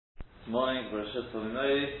Morning, Bereshit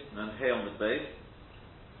Tolimei, and Hey on the base.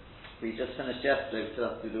 We just finished yesterday, we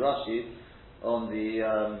still have to do the Rashi on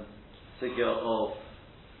the figure of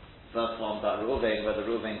verse 1 about Reuven, whether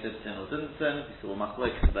Reuven did sin or didn't sin. We saw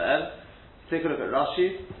Machlokes at the end. Take a look at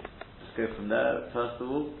Rashi. Let's go from there first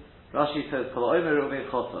of all. Rashi says, Kol Omer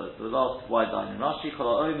Reuven Chota. It's the last wide line in Rashi.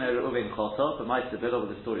 Kol Omer Reuven Chota, the Ma'aseh Bilhah,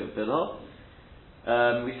 with the story of Bilhah.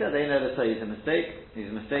 We said they never say he's a mistake.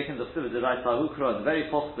 He's mistaken. The right Hukra, the very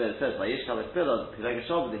possible it says Vayish Kalek Bilhah, that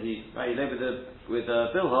he lived with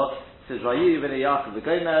Bilhah. It says Vayi V'nei Yaakov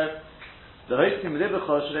V'Gomer. The Hoitzim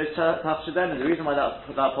Libechosh Tafshedem. The reason why that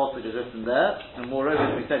passage is written there, and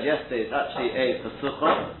moreover, as we said yesterday, it's actually a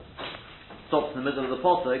Pesucha. Stops in the middle of the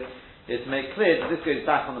pasuk. Is to make clear that this goes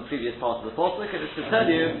back on the previous part of the pasuk, and it's to tell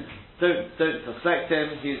you, don't suspect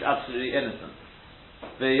him. He's absolutely innocent.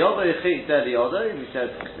 The Yoda Yechit there, the Yoda, we said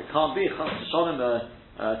it can't be Chas Shonim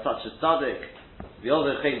such a tzaddik. The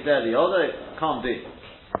Yoda Yechit there, the Yoda, it can't be.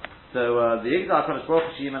 So the Yigdal HaKadosh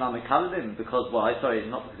Baruch Hu Sheyimen HaMekalim, because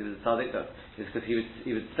not because he was a tzaddik, it's because he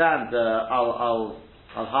would stand al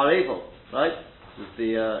Har Evel, right? This is the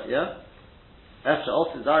Efsha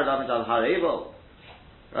also Zar Lamed al Har Evel,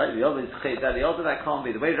 right? The Yoda Yechit there, the Yoda, that can't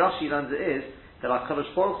be. The way Rashi learns it is that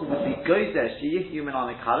HaKadosh Baruch Hu would be Goydesh Sheyimen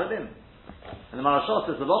HaMekalim. And the Marashal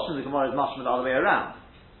says the Lashon of the Gemara is mashma the other way around.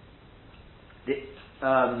 It's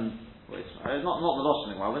not the Lashon of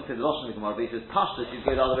the Gemara. I wouldn't say the Lashon of the Gemara, but he says Pashtus should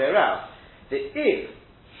go the other way around. That if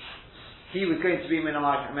he was going to be Min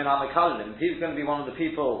HaMekalim, if he was going to be one of the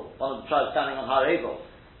people, one of the tribes standing on Har Evel,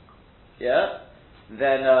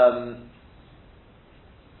 then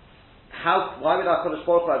why would our Kodesh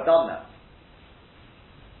Baruch Hu have done that?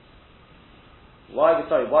 Why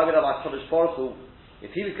would our Kodesh Baruch Hu, if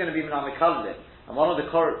he was going to be Min HaMekalim, and one of the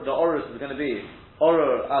Orus is going to be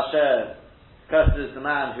Orur Asher, cursed is the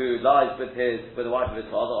man who lies with the wife of his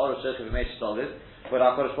father, Orur Shirka V'Meish Solis, where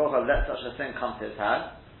our Kodesh Baruch Hu let such a sin come to his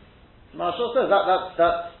hand. Marshal says that's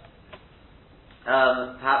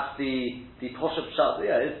perhaps the Posha Pshat,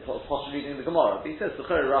 is Posha reading the Gemara. But he says the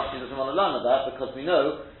Chori Rashi doesn't want to learn of that because we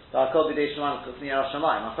know that HaKol B'dei Shemaim Chutz Niyar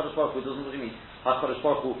HaShamayim. HaKadosh Baruch Hu doesn't, what do you mean? HaKadosh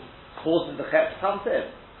Baruch Hu causes the Chet to come to him.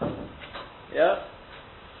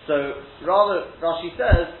 So rather, Rashi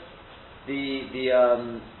says the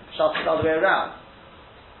Pshat is the other way around.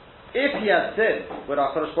 If he has sinned, would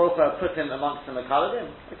our Kodesh Baruch Hu have put him amongst the Mekalim?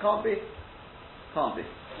 It can't be.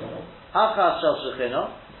 Achas shel Shechina,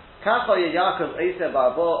 Kacha Yaakov Eiseh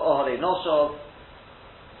Barbo Ohare Noshov.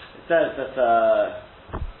 It says that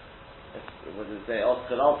what does it say?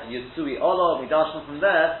 Oskal Yitzui Ola. We dash from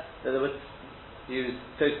there that there was, he was,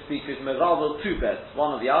 so to speak, with Mevalvel two beds,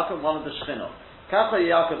 one of Yaakov, one of the Shechina. Kacha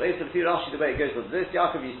Yaakov Eiseh. If you Rashi the way it goes with this,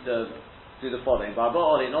 Yaakov used to do the following: Barbo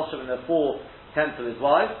Ohare Noshov in the 4/10 of his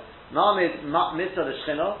wife. Namid Mitzvah the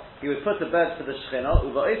Shechina, he would put the bed for the Shechina.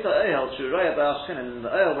 Uva Eisa Ehel Shuraya Ba'al Shechina, in the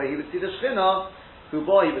Ehel where he would see the Shechina, he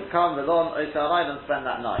would come Velon Eisa Arayim and spend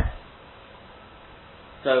that night.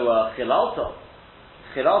 So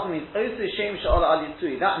Chilalta means Osu Shem Sha'ala Al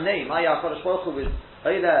Yitzui. That name, Ma'ya HaKadosh Baruch Hu, is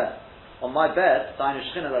Eile on my bed, Dainu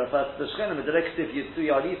Shechina, that refers to the Shechina, with the directive Yitzui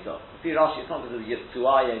Alisa. If you Rashi, it's not because of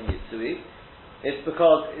Yitzuaya and Yitzui. It's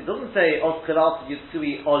because it doesn't say Oz Chilalta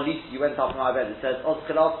Yitzui Alisa, you went up on my bed. It says Oz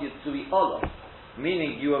Chilalta Yitzui Ola,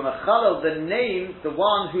 meaning you were Mechalel, the name, the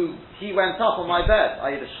one who he went up on my bed,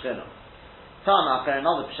 i.e. the Shechina. Tanach, and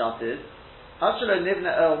another pshat is, Hashalo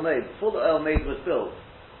Nivna El Maid, before the El Maid was built,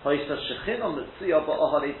 Hoysa Shechina Mitzuya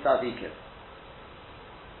Ba'ohalei Tzadikim.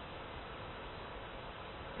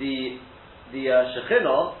 The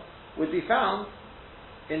Shechina would be found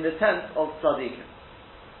in the tent of Tzadikim.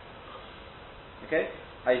 Okay?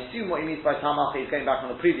 I assume what he means by Tamach is going back on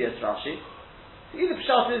the previous Rashi. So either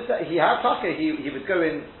pshat is that he had Taka, he would go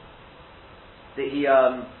in, that he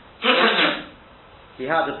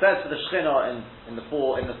had a bed for the Shechina in the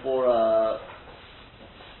four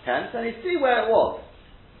tents, and he'd see where it was.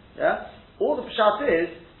 All the pshat is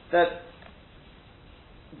that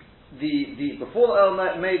the before the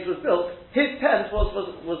Eil Maid was built, his tent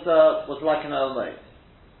was like an Eil Maid.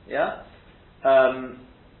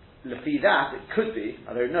 Lefi that, it could be,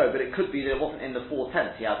 I don't know, but it could be that it wasn't in the 4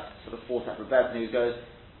 tents. He had sort of 4 separate beds, and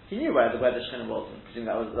he knew where the Shechina was, and I presume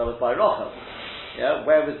that was by Rachel.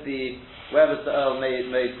 Where was the Eil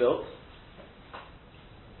Maid built?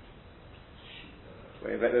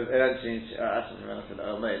 Eventually, actually, when I said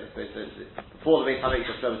Eil Maid, before the Beit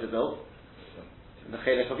HaMikdash was built, in the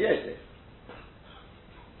Chelek of Yosef.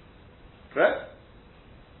 Correct?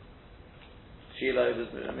 Shiloh, it was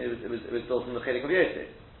built in the Chelek of Yosef.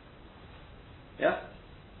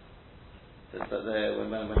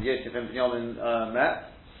 When Yosef and Binyamin met,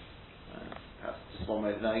 perhaps just one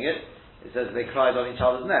way of knowing it, It says they cried on each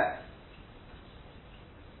other's neck.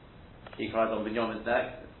 He cried on Binyamin's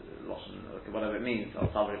neck, whatever it means, on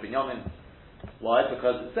Tavri Binyamin. Why?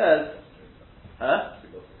 Because it says,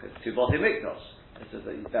 because two Botei Mikdash. It says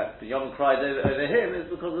that Binyamin cried over him is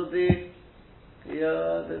because of the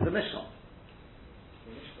Mishkan.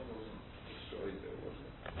 The Mishkan wasn't destroyed though, was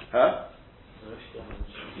it? The Mishkan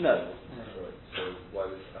wasn't No. destroyed. So why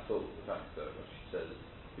was, I thought the fact that she says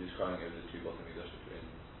he was crying over the two Botei Mikdash between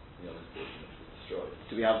Binyamin's portion which was destroyed.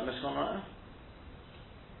 Do we have the Mishkan right now?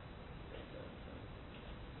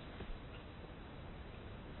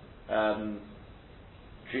 And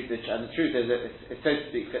the truth is that it so to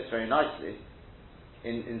speak fits very nicely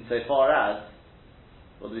in so far as,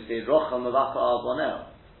 what do we say, Rochel Mavaka Al-Bonel.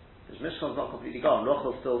 Because Mishkan's not completely gone,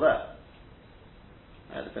 Rochel's still there.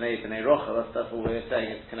 The B'nai Rochel, that's all we're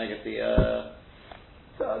saying, is can I get the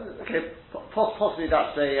possibly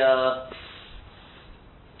that's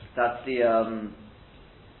the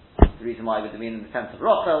reason why it would mean in the sense of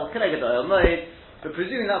Rochel, can I get the Oil Moed, but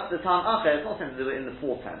presuming that's the time Acher, it's not something to do it in the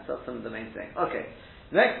fourth tense, that's the main thing. Okay.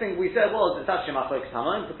 The next thing we said was, it's actually Machlokes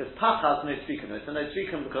Hamon, because Pach has no tzrikum. It's a no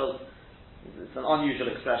tzrikum because it's an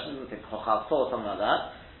unusual expression, I think Chochav or something like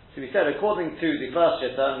that. So we said, according to the first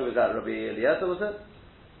Shitta, who was that, Rabbi Eliezer, was it?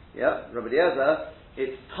 Yeah, Rabbi Eliezer,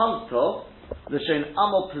 it's Pazto, L'shein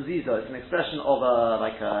Amol Pazizo, it's an expression of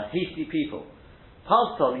a hasty people.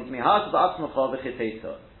 Pazto means Mihas Ba'atzmacha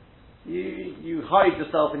V'chiteito. You hide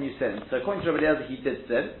yourself and you sin. So according to Rabbi Eliezer, he did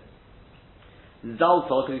sin.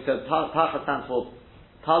 Zalto, because he said Pacha stands for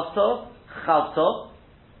Pazto, Chavto.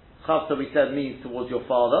 Chavto, we said, means towards your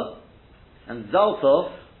father. And Zalto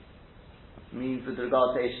means with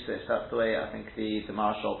regard to Eish. That's the way I think the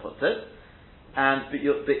Marshal puts it. And but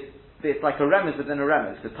it's like a remez within a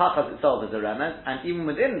remez, because Pachas itself is a remez, and even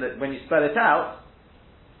within when you spread it out,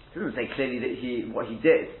 it doesn't say clearly that what he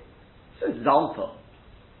did. It says Zalto.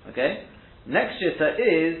 Okay? Next shitta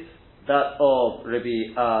is that of Rabbi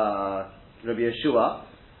Yeshua,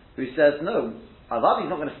 who says, no, Avavi's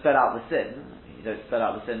not going to spell out the sin. You don't spell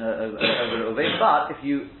out the sin over Reuven, but if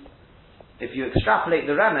you extrapolate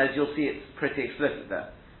the remez, you'll see it's pretty explicit there.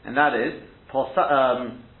 And that is,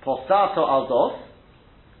 Posato Aldos,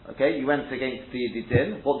 okay, you went against the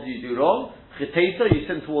din, what did you do wrong? Chiteito, you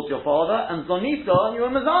sinned towards your father, and Zonito, you were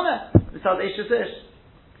Mazaneh. This is how the Ish is.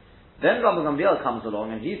 Then Rabbi Gamliel comes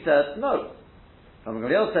along and he says, no. Rabbi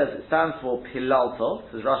Gamliel says it stands for Pilalto,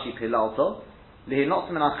 says Rashi Pilalto, Lihinot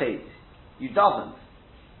min achet. You davened.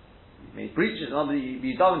 You made breaches,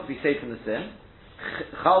 you davened to be safe from the sin.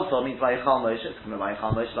 Chalto means Vayichal Moshe, it's from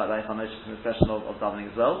Vayichal Moshe, like Vayichal Moshe, it's an expression of davening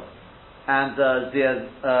as well. And that's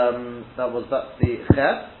the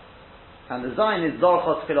Chef. And the Zayin is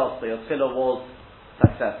Zorchot Tfilah, so your Tfilah was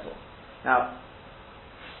successful. Now,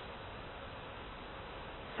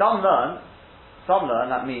 some learn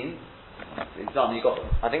that means, example, you got.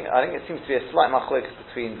 I think it seems to be a slight machlokes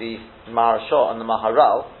between the Maharshal and the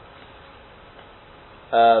Maharal.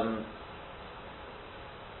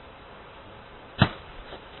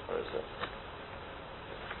 Where is it?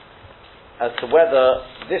 As to whether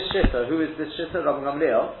this shitta, who is this shitta, Rabbi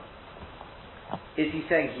Gamliel, is he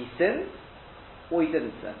saying he sinned or he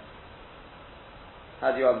didn't sin?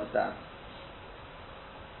 How do you understand?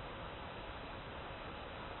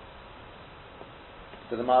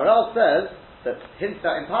 So the Maharal says that hints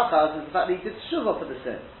out in Pachas is the fact that he did teshuvah for the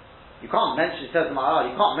sin. You can't mention, says the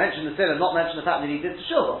Maharal, you can't mention the sin and not mention the fact that he did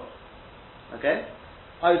teshuvah. Okay?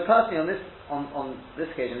 I would personally on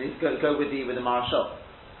this occasion go with the Maharshal.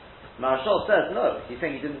 Maharshal says no, he's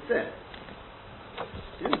saying he didn't sin.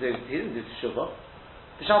 He didn't do teshuvah.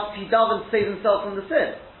 B'shas he davened to save himself from the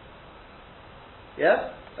sin.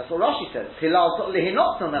 Yeah? That's what Rashi says. Hilal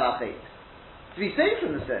lehinot melachit. To be saved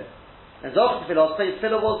from the sin. And Zohar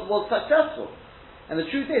Tefillah was successful. And the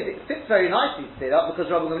truth is, it fits very nicely to say that because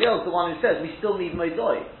Rabbi Gamliel is the one who says we still need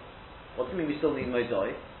Moedoi. What does it mean we still need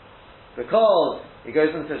Moedoi? Because he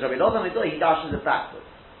goes and says Rabbi Lothar Moedoi, he dashes it backwards.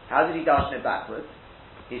 How did he dash it backwards?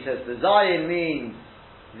 He says the Zayin means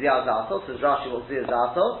Ziazato, says Rashi was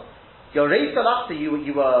Ziazato. You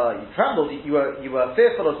trembled, you were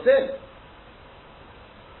fearful of sin.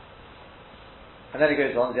 And then he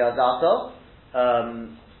goes on, Ziazato.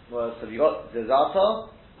 So you got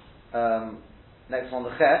Ziazato. Next one,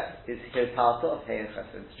 the Chet, is Hiketato, Hey and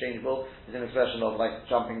Chet, interchangeable. It's an expression of like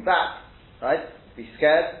jumping back, right? Be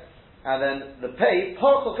scared. And then the Pei,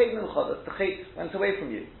 Porko Chet Minchot, the Chet went away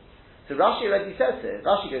from you. So Rashi already says it.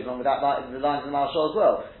 Rashi goes along with that the lines of the Marshal as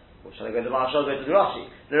well. Or shall I go to the Marshal, go to the Rashi?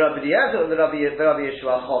 The Rabbi Eliezer, the Rabbi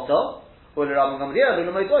Yeshua Choto, or the Rabbi Gamliel,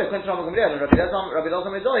 the Moedoi, according to Rabbi Gamliel, the Rabbi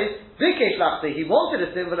Eliezer Moedoi, Bikesh Lachti, he wanted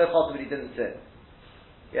to sin, but he didn't sin.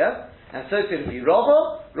 Yeah? And so could it be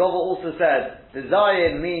Rava. Rava also said the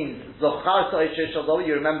Zayin means Zochar So'ishe Shadol,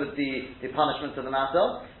 you remembered the punishment of the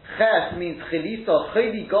matter. Ches means Chilisa,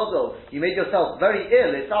 Chili Godol, you made yourself very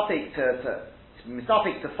ill, it's to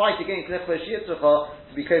fight against Nechlesh Yitzchak,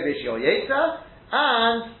 to be Kovish Your Yetzer.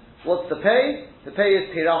 And what's the pay? The pay is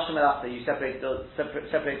Pirashim Elafta, you separate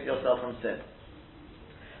yourself from sin.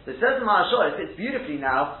 So it says in Marashah, it fits beautifully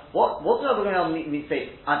now, what does Rabbi Gamliel mean say,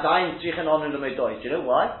 Adayin Tzrichen Onu L'Modoi? Do you know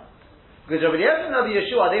why? Because Rabbi Eliezer and Rabbi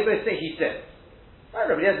Yeshua, they both say he sinned. Right?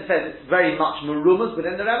 Rabbi Eliezer says it's very much merumas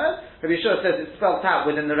within the Remez. Rabbi Yeshua says it's spelled out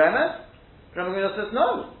within the Remez. Rabbi Gamliel says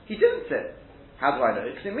no, he didn't sin. How do I know?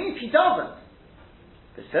 Because it means he doesn't.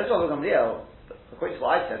 It says Rabbi Gamliel, according to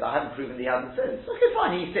what I said, I haven't proven that he hasn't sinned. So, okay,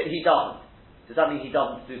 fine, he doesn't. Does that mean he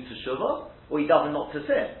doesn't do teshuvah, or he doesn't not to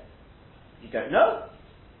sin? You don't know.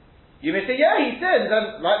 You may say, yeah, he sinned,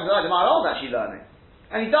 and like the Maharal's actually learning,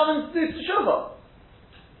 and he doesn't do teshuvah.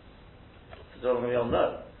 So Rabbi Gamliel,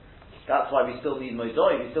 no. That's why we still need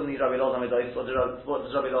Modoi. We still need Rabbi Elazar Modoi. What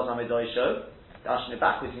does Rabbi Elazar Modoi show? Dashing it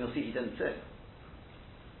backwards, and you'll see he didn't sin.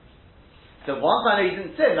 So once I know he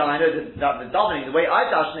didn't sin, then I know that the davening, the way I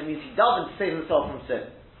dash it, means he davened to save himself from sin.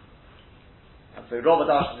 And so Rabbi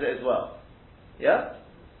dashes it as well. Yeah?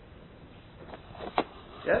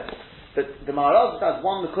 Yeah? But the Maharal just has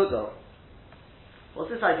one Nekudah. What's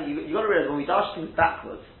this idea? You've got to realize when we dash things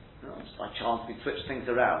backwards, just by chance we switch things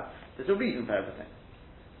around, there's a reason for everything.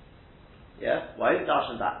 Yeah? Why is it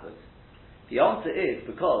dashing backwards? The answer is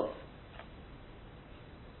because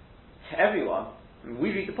everyone, we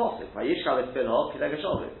read the Pasuk,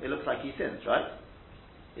 it looks like he sins, right?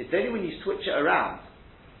 It's only when you switch it around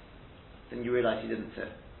then you realize he didn't sin.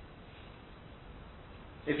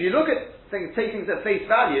 If you look at things, take things at face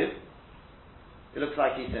value, it looks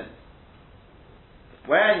like he sinned.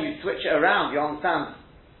 When you switch it around, you understand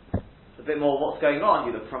a bit more what's going on.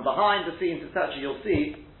 You look from behind the scenes, etc. You'll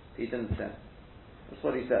see he didn't sin. That's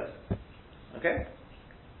what he says. Okay?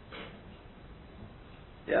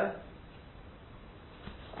 Yeah?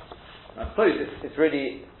 I suppose it's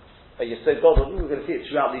really a Yesod God. We're going to see it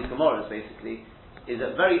throughout these Gemaras, basically, is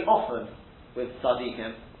that very often with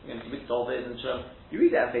Tzadikim, with Tzolvez and Shem, you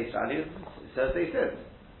read that at face value, it says they sinned.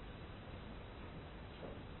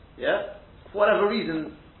 Yeah? For whatever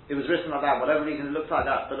reason, it was written like that, whatever reason it looks like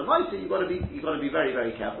that. But the Maisa, you've got to be very,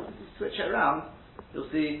 very careful. If you switch it around, you'll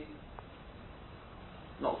see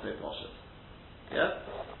not so cautious. Yeah?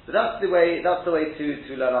 So that's the way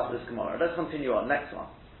to learn after this Gemara. Let's continue on. Next one.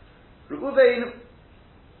 Reuven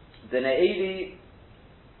b'nei Eli,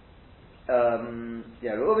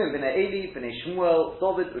 Reuven b'nei Eli, b'nei Shmuel,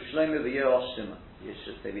 David, Ushlomo, v'Yoash Simon. You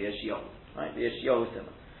should say v'Yeshiyahu, right? V'Yeshiyahu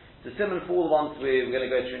Simon. So Simon, for all the ones we're going to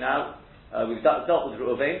go through now, we've dealt with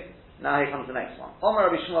Reuven. Now here comes the next one. Omer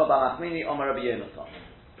Rabbi Shmuel bar Nachmani, Omer Rabbi Yonasan.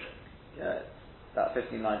 Yeah, that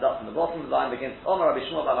 15 lines up from the bottom. The line begins, Omer Rabbi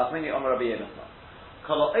Shmuel bar Nachmani, Omer Rabbi Yonasan.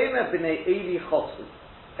 Kol Omer b'nei Eli chosu.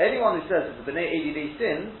 Anyone who says that the b'nei Eli they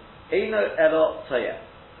sin, Eino elo toyeh.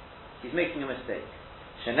 He's making a mistake.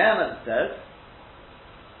 Shenem, as it says,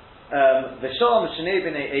 V'shom shnei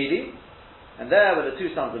b'nei Eli, and there were the two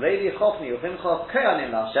sons of Eli, Chofni and Pinchas,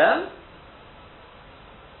 Kohanim Hashem.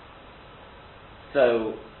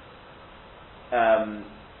 So,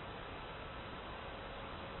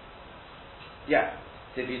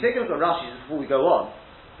 so if you take a look at Rashi just before we go on,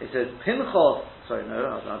 it says Pinchas. Sorry, no, I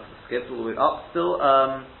have to skip all the way up. Still,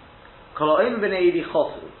 Kol Ha'omer b'nei Eli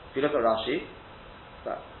chosu. If you look at Rashi,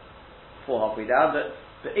 about halfway down, but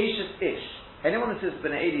the Eishes Ish. Anyone who says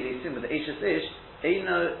b'nei Eli they sin with the Eishes Ish,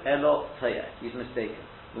 Eino elo toyeh. He's mistaken.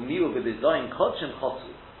 Umiu b'dezayin kodshim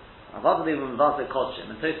chosu. Avadu b'mvaze kodshim.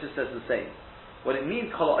 And Tosfos says the same. What it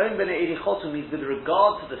means, Kol Ha'omer b'nei Eli chosu, means with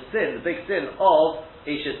regard to the sin, the big sin of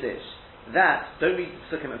Eishes Ish. That, don't read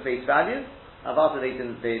the Sukkim at face value. Avadu they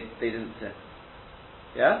didn't sin.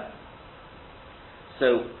 Yeah? So,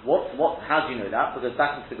 how do you know that? Because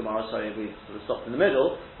back into the Gemara, sorry, we sort of stopped in the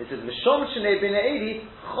middle, it says, V'shom shenei b'nei Eli,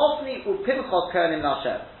 chofni u'pinchas kohanim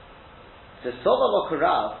Hashem. So, Sova lo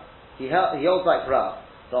Rav, he holds like Rav.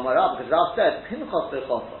 So, Rav, because Rav said, Pinchas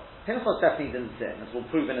le'chosa. Pinchas definitely didn't sin, as we'll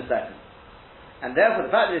prove in a second. And therefore, the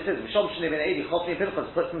fact that it says, V'shom shenei b'nei Eli, chofni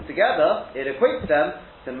u'pinchas, puts them together, it equates them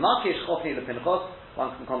to makish chofni le'pinchas.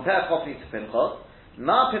 One can compare chofni to Pinchas.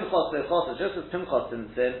 Ma Pinchas le'chosa, just as Pinchas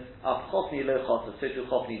didn't sin, af chofni le'chosa, so too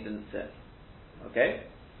chofni didn't sin. Okay?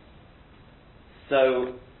 So,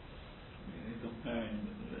 he's comparing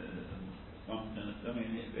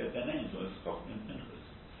their names was Chofni and Pinchas.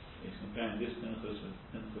 He's comparing this Pinchas with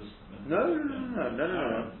Pinchas. No,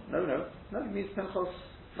 it means Pinchas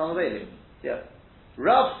son of Eli. Yeah.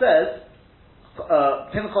 Rav says,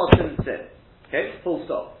 Pinchas didn't sin. Okay? Full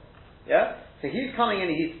stop. Yeah? So he's coming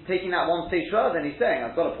in and he's taking that one stage further and he's saying,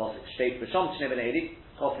 I've got a posik, state for Shom Shnei Ben Eli,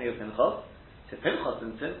 Chofni of Pinchas. So Pinchas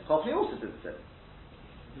didn't sin, Chofni also didn't sin.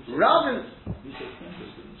 Rav didn't.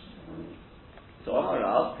 So on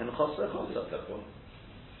Rav, Pinchas Lechotza.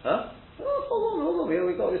 Huh? Oh, hold on. We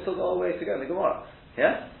still got a way to go in the Gemara.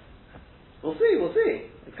 Yeah? We'll see.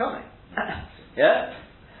 It's coming. Yeah?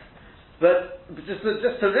 But just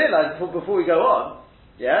to realize before we go on,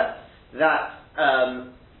 yeah, that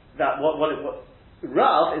what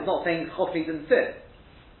Rav is not saying Chofni didn't sin.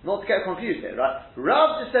 Not to get confused here, right?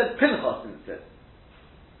 Rav just said Pinchas didn't sin.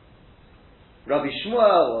 Rabbi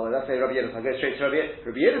Shmuel, or let's say Rabbi Yerucham, I'll go straight to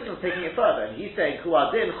Rabbi Yerucham taking it further, and he's saying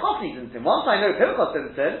Kuadin Chofni didn't sin. Once I know Pinchas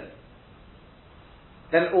didn't sin,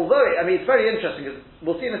 then although it's very interesting, because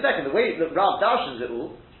we'll see in a second, the way that Rav darshans it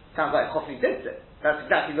all, sounds like Chofni did sin. That's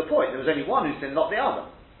exactly the point. There was only one who sinned, not the other.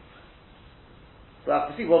 So I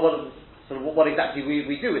have to see what exactly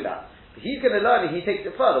we do with that. But he's going to learn, and he takes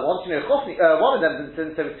it further. Once you know Chofni, one of them didn't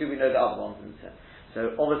sin, so too we know the other one didn't sin.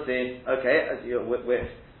 So obviously, we're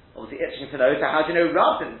obviously itching to know, so how do you know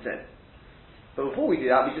Rav didn't sin? But before we do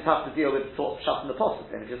that, we just have to deal with sort of shut in the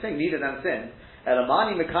posuk. And if you're saying neither of them sin,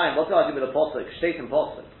 Elamani Mekayim, what do I do with the posuk? State and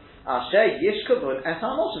posuk. Asher Yishkavun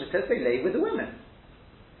Esamoshem, it says they lay with the women.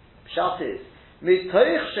 Pshat is,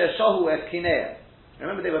 Mitoich Sheshahu Et Kinea.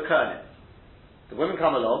 Remember they were Kohanim. The women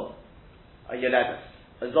come along, a Yeledes,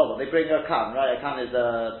 a Zobah, they bring a Kan, right? A Kan is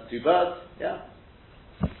 2 birds, yeah?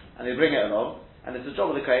 And they bring it along, and it's the job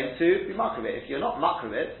of the Kohen to be Makravit. If you're not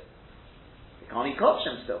Makravit, you can't eat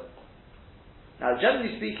Kopshem still. Now,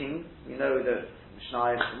 generally speaking, we know that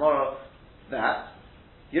Mishnah tomorrow, that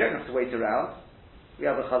you don't have to wait around. We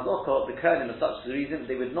have a Chazokah, the Kohanim, for such the reason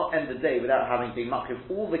they would not end the day without having been Makriv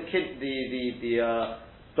all the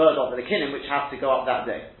bird off, the kinnim which have to go up that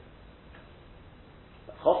day.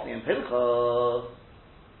 But Chofni and Pinchas,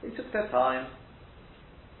 they took their time.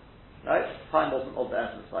 Right? Time wasn't of the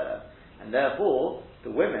essence like that. And therefore, the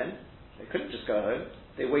women, they couldn't just go home,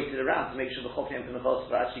 they waited around to make sure the Chofni and Pinchas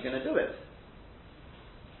were actually going to do it.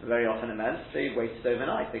 And very often it meant they waited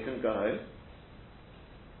overnight, they couldn't go home.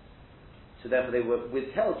 So therefore they were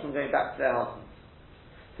withheld from going back to their husbands.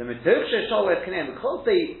 So because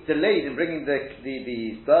they delayed in bringing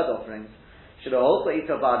the bird offerings,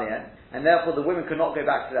 and therefore the women could not go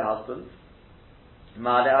back to their husbands, the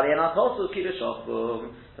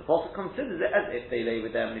Apostle considers it as if they lay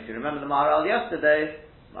with them. And if you remember the Maharal yesterday,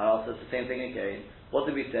 Maharal says the same thing again. What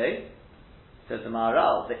did we say? Says the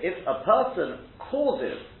Maharal that if a person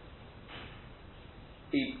causes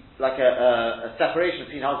like a separation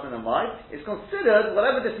between husband and wife, it's considered,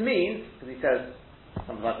 whatever this means, because he says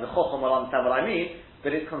something like the Chocham will understand what I mean,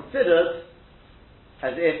 but it's considered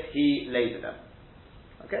as if he laid with them.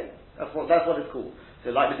 Okay? That's what it's called.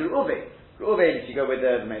 So like with Reuven, if you go with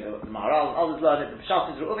the Maharal, others learn it, the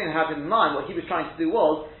Pshat is Reuven had in mind what he was trying to do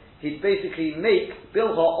was, he'd basically make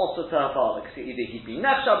Bilha also to her father, because either he'd be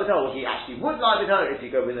nefshah with her, or he actually would lie with her, if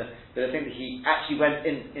you go with the thing that he actually went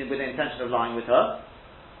in with the intention of lying with her.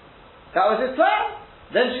 That was his plan.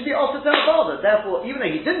 Then she'd be also to her father. Therefore, even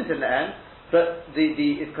though he didn't in the end, but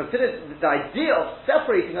it's considered the idea of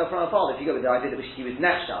separating her from her father, if you go with the idea that he was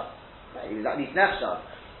nefshah, he was at least nefshah.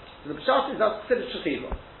 So the pshat is that's considered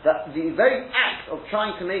shechivah. That the very act of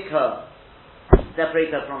trying to make her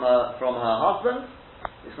separate her from her husband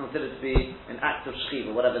is considered to be an act of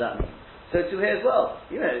shechivah, whatever that means. So to here as well,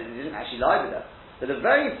 he didn't actually lie with her. But the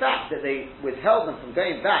very fact that they withheld them from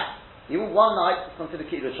going back, even one night, is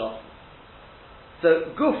considered kiddush.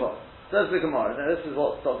 So, Gufa, says the Gemara, now this is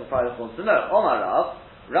what Dr. Freilich wants to know. Omar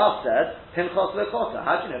Rav said, Pinchas Lechota.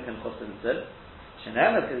 How do you know Pinchas didn't sin?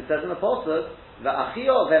 Shenemer, because it says in the Pasuk,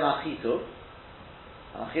 V'achio ben Achituv,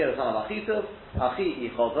 Achio the son of Achituv, Achi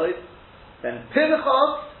Yichovoid, then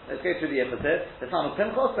Pinchas, let's go through the Yechotet, the son of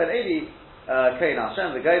Pinchas, ben Eli, Kein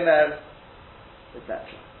Hashem, the Gomer, etc.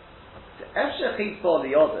 So, Efshech Yitzpor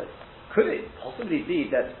Liyodot, could it possibly be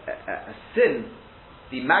that a sin,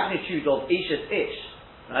 the magnitude of Ishes Ish,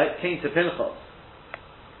 right, came to Pinchas?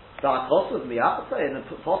 Darkos was Miyachasa, and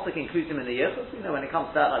the Pasuk includes him in the Yichus. When it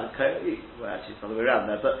comes to that, like well, actually it's the other way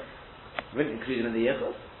around there, but we wouldn't include him in the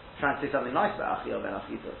Yichus. Trying to say something nice about Achio ben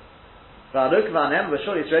Achito. We're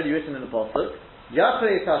sure it's already written in the Pasuk.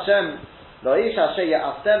 Yachris Hashem Lo'ish Hashem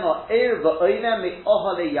Ya'aseno Eir V'oinem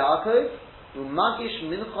Mi'ohale Yaakov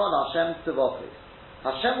U'magish Minchon Hashem Tzavokis.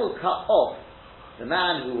 Hashem will cut off the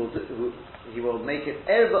man who he will make it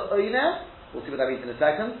Erva Oina, we'll see what that means in a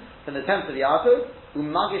second, from the temple of Yaakov,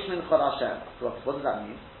 Umagish Min Chor Hashem. So what does that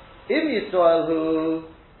mean? If he's a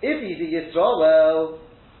Yisrael,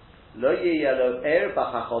 Lo Yeyalo Er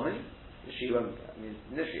B'Chachomim,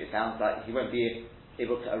 initially it sounds like he won't be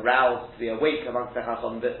able to arouse, to be awake amongst the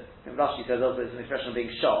Chachomim. But Rashi says also it's an expression of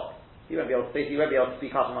being shocked. He won't be able to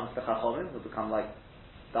speak up amongst the Chachomim. He'll become like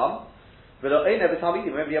dumb. But he won't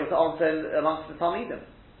be able to answer amongst the Talmidim.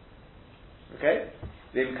 Okay?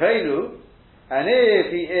 And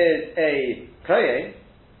if he is a Kohen,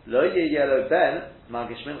 lo yelo ben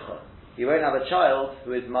magish mincha. He won't have a child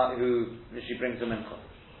who she brings a mincha.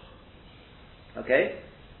 Okay?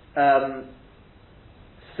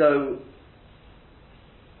 So,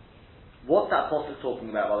 what's that pasuk talking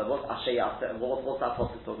about? What's Ashayat? What's that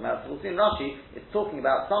pasuk talking about? So we'll see in Rashi, it's talking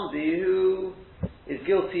about somebody who is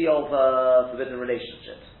guilty of forbidden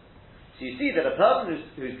relationships. So you see that a person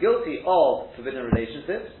who's guilty of forbidden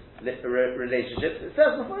relationships, it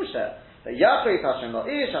says in the Moshe that Yachrit Hashem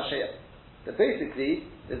La'ish Ashayat. That basically,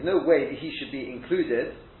 there's no way that he should be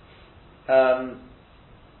included.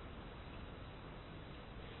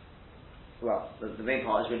 Well, the main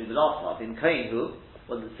part is really the last part. In Kainhu,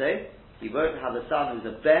 what does it say? He won't have a son who's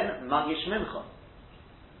a ben magish mincha.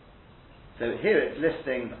 So here it's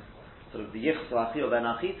listing sort of the yichtu achio ben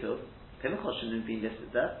achitu. Pinchas shouldn't have been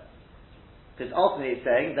listed there, because ultimately it's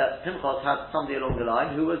saying that Pinchas had somebody along the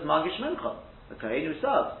line who was magish mincha, a kohen who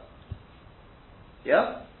served.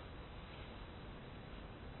 Yeah.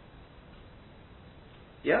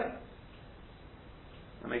 Yeah?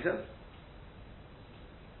 That makes sense?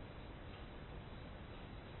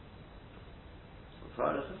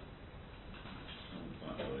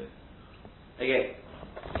 Again,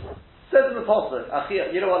 says in the pasuk,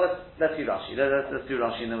 you know what? Let's do Rashi. Let's do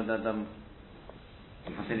Rashi, and then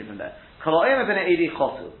continue from there.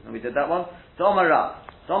 And we did that one. So Omar Rav,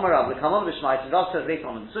 the Kamal B'Shmait, and Rav says later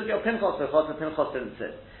on in the Sugya, Pinchas B'Chot, and Pinchas didn't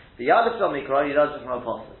sit. The Yalef Lo Mikra, he does it from a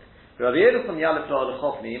pasuk. Rabbi Yerucham Yalef Lo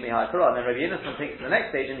L'Chofni Mihai Korah, and then Rabbi Yerucham takes the next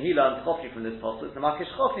stage, and he learns Chofni from this pasuk. The Makish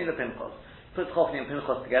Chofni LePinchas puts Chofni and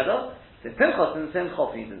Pinchas together. So Pinchas didn't sit, and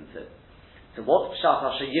Chofni didn't sit. So what's Pshat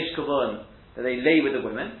Hashem Yishkavun that they lay with the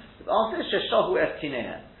women? The answer is Sheshahu Es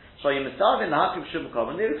Kinehen. Shayim Misav in the Hakim Shum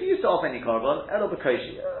Korban. They refuse to offer any Korban. Elo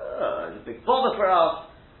Bekoshi. It's a big bother for us.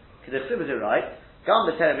 Because the Chibur is right. Gam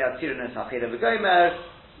B'Terem Yatzirun Es Hachelev V'Gomer.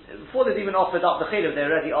 Before they've even offered up the Chelev,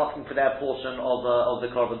 they're already asking for their portion of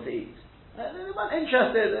the Korban to eat. They weren't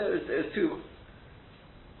interested. It was too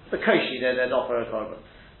Bekoshi. They'd offer a Korban.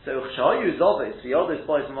 So Shayu Zovis, Yodis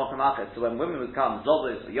boys from Mokamachet, so when women would come,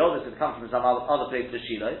 Zovis or Yodis would come from some other place to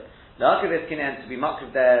Shiloh, the Archivist can end to be much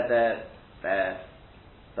of their third.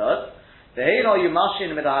 The Heino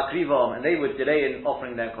Yumashin with the Hakrivom, and they would delay in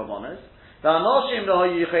offering their korbanos. The Anoshim the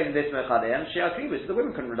Hoyu Yuchain this Mechadem, Shiakrivus, the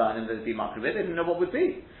women couldn't rely on them to be Makravit, they didn't know what would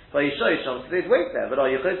be. But Yishoyishom, so they'd wait there. But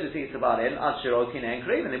Yuchain to see Sabarin, Ashiro, Kine and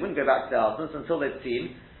Kraven, they wouldn't go back to their husbands until they'd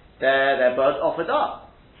seen their birds offered up.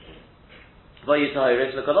 So they'd know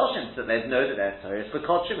that they're Tahiris for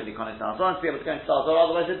Kodshim and Ikonis Nazar, and to be able to go and start,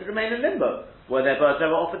 otherwise they'd remain in limbo, where their birds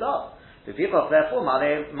never offered up. The people, therefore, the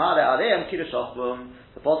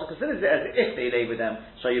Pasuk considers it as if they lay with them,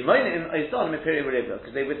 because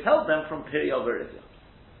they withheld them from Piri of Erizah.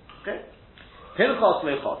 Okay? Pinchas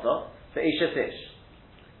Lechota, for Eishes Ish.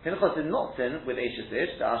 Pinchas did not sin with Eishes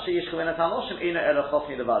Ish, Rav,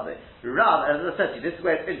 as I said to you, this is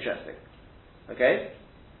where it's interesting. Okay?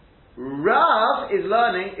 Rav is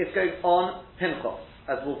learning, it's going on Pinchas,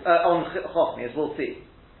 on Chofni, as we'll see.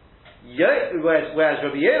 Whereas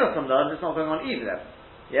Rabbi Yerucham learns, it's not going on either.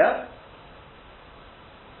 Yeah?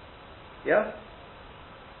 Yeah?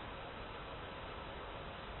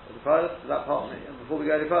 That part, before we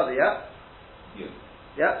go any further, yeah?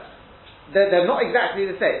 Yeah? They're not exactly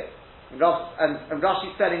the same. And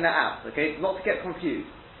Rashi's spelling that out, okay? Not to get confused.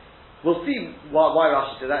 We'll see why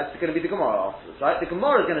Rashi said that. It's going to be the Gemara afterwards, right? The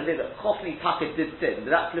Gemara is going to say that Chofni Taket did sin, but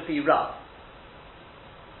that's Flippy Rav.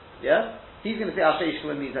 Yeah? He's going to say Asher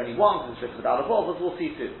Yishkavun means only one, because it's written without a ball, but we'll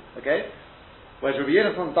see too. Okay? Whereas Rabbi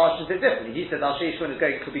Yerucham Darshan said differently. He said Asher Yishkavun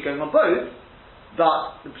could be going on both,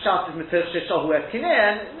 but the Pshat is Metir Sheshahu Es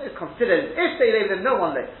Kinehen, it's considered if they lay with them, no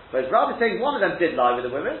one lay. Whereas Rav is saying one of them did lie with the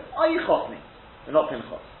women, i.e. Chofni, but not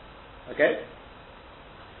Pinchas. Okay?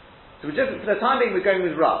 So for the time being we're going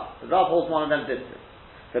with Rav. The Rav holds one of them did this.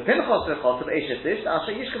 So Pinchas Lechot of Eishes Ish,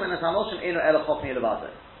 Asher Yishkavun Es Hanoshim Eno Elo Chofni Levazeh.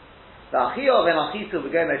 The Achiyov and Achitu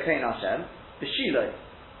will go Mekein Hashem, the Shiloh,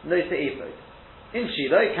 knows the Ephod. In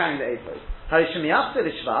Shiloh, carrying the Ephod. Harishim Yachzer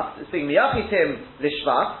Lishvach, it's being Miyachitim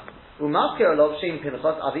Lishvach, Umaskir Olov Shem Pinchas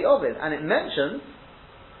Avi Ovid, and it mentions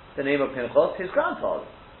the name of Pinchas, his grandfather.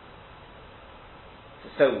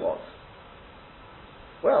 So what?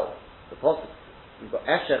 Well, the possible, we've got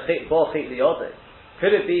Esher Chit Bo Chit Liyodeh.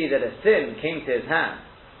 Could it be that a sin came to his hand,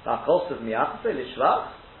 like cost of Miyachitim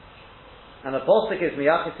Lishvach? And the Pasuk is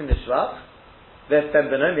Miyachitim Lishvach, Vestem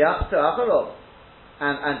Beno Miyachitim Acharov.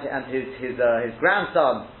 and his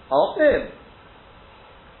grandson after him.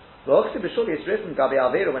 It's written,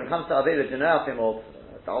 when it comes to Avera Dinafim or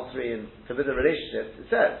adultery and forbidden relationships, it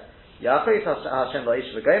says, Yachris Hashem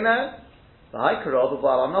Va'ish V'Gomer, V'Hai Karov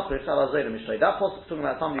V'Ba'al Anochris Ala Zayna Mishlei. That pasuk is talking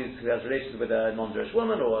about somebody who has relations with a non-Jewish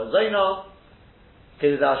woman or a Zayna.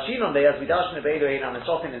 Kizashin on the as we dash in the Beilu Ein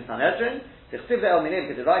Ameshofin in Sanhedrin, Tichtiv El Minim,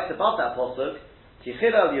 because it writes above that pasuk,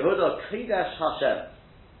 Tichil El Yehuda Kridash Hashem,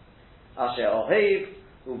 Asher Ohev,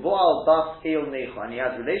 Uboal Bas El Necho, and he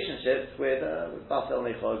has relationships with Bas El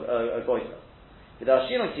Necho, a Goita.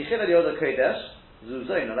 Kizashin on Tichil El Yehuda Kridash,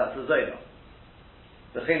 Zuzayna, that's a Zayna.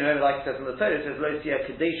 The Chenu, like it says in the Torah, it says, Lo Tzia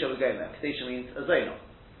Kadesha V'Gomer. Kadesha means a Zayna.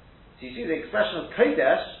 So you see the expression of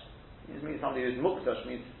Kodesh, it means somebody who's Mukdash,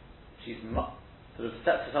 means she's sort of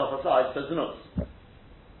sets herself aside for Znus.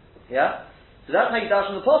 Yeah? So that's how you dash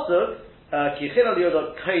in the Pasuk, Kichil Al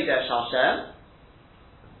Yodot Kodesh Hashem,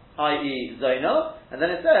 i.e. Zayna, and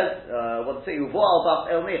then it says, what's it say, Uvo Al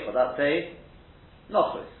Bas El Necha, that's a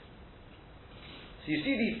Nochris. So you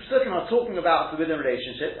see these psukim are talking about forbidden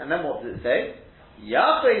relationship, and then what does it say?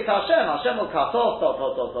 Yachreis Hashem, Hashem will cut off,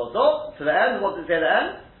 to the end, what does it say at the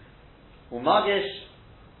end? Umagish,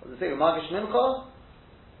 what does it say? Umagish Mincha?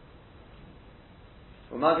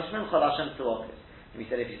 Umagish Mincha Hashem Tzavokis. And we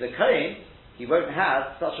said if he's a Kohen, he won't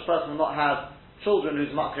have, such a person will not have children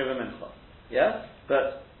who's Makriv and Mincha. Yeah?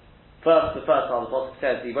 But the first part of the Pasuk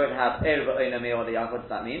says he won't have Erev Oina Me'or L'Yam. What does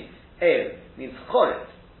that mean? Erev means Chorit.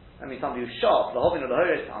 That means somebody who's sharp, the Hovin of the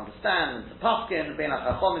Horis, to understand, to paskin, bein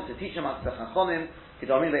HaChachomim, to teach amongst the Chachomim,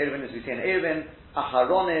 Kedamin Le'erevin, as we say in Erevin,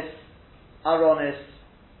 Aharonis, Aronis,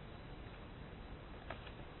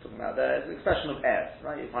 talking about the expression of Erev,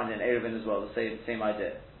 right? You find it in Erevin as well, the same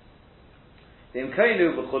idea. V'im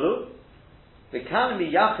Koinu B'chulu, V'kan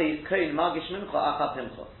Miyachis Koin Magish Mincha Achat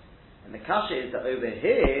Himchos. And the kasha is that over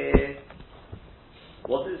here,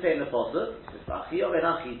 what does it say in the Pasuk? It says, V'achiyah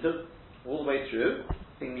V'nachitu, all the way through,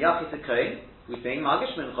 being Yachis a Kohen, who's being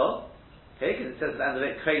Magish Mincha, okay, because it says at the end of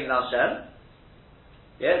it, Kohen Lashem.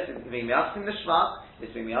 Yes, it's being Yachim the Shvat,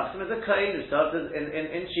 it's being Yachim as a Kohen who serves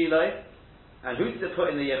in Shiloh. And who's to put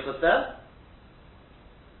in the Yichus there?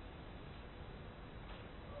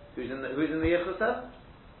 Who's in the Yichus there?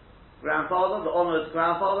 Grandfather, the honoured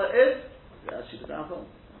grandfather is? Yeah, she's the grandfather.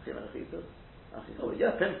 Oh,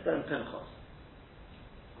 yeah, Pinchas.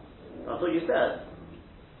 That's what you said.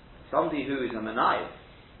 Somebody who is a Menai,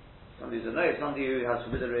 somebody who's a Noah, somebody who has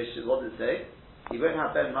forbidden relationship, what does it say? He won't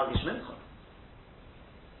have Ben Magish Mincha.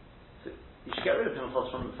 So you should get rid of Pinchas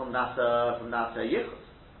from that Yichus.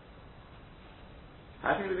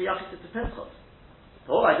 How can it be Yachis to Pinchas? The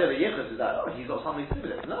whole idea of a Yichus is that, he's got something to do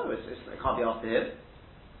with it. No, it can't be after him.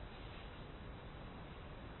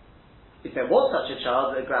 If there was such a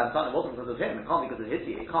child, a grandson, it wasn't because of him. It can't be because of his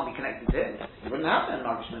year. It can't be connected to him. He wouldn't have Ben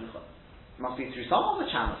Magish Mincha. It must be through some other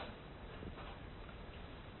channel.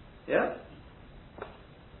 Yeah?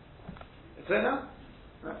 Clear now?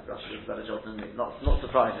 No, gosh, you've got a better job than me. Not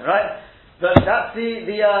surprising, right? But that's the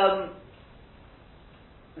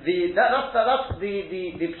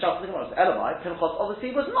Pshat Gemara. Elamai, Pinchas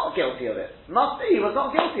obviously was not guilty of it. Must be, he was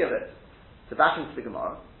not guilty of it. So back into the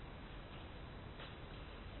Gemara.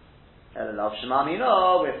 Elalav Shemami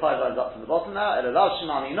no, we're 5 lines up from the bottom now. Elalav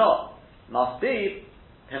Shemami no. Must be,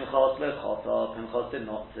 Pinchas lechota, Pinchas did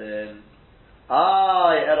not sin.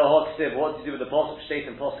 What did you do with the Pasuk? State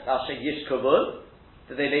and Pasuk Asher Yish Kavod.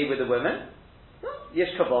 Did they lay with the women?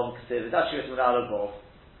 Yish Kavod Ksiv. It's actually written without a vav.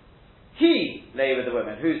 He lay with the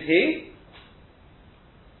women. Who's he?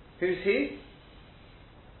 Who's he?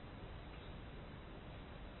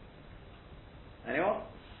 Anyone?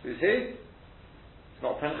 Who's he? It's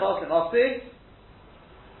not Pinchas, it must be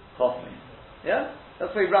Chofni. Yeah?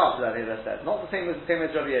 That's very rough to that here, I said. Not the same as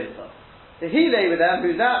Rabbi Eliezer. So he lay with them,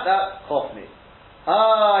 who's that? That's Chofni.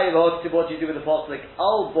 What do you do with the Pasuk?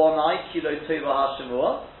 Al Bonai Kilo Tova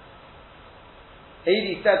Hashemua.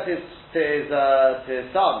 He said to his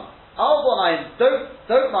son, Al Bonai,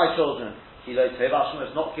 don't my children. Kilo Tova Hashemua.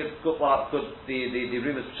 It's not good. The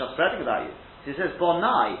rumors which are spreading about you. So he says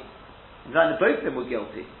Bonai. In fact, both of them were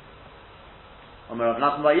guilty.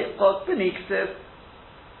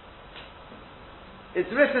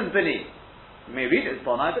 It's written Bini. You may read it as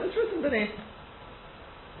Bonai, but it's written Bini.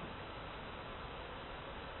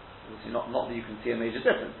 Obviously not that you can see a major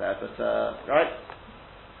difference there, but right?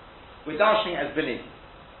 We're dashing it as Bini.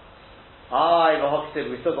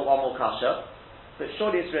 We still got one more kasha, but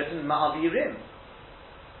surely it's written Ma'avirim.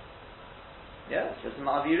 Yeah, it's written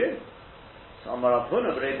Ma'avirim. So Amar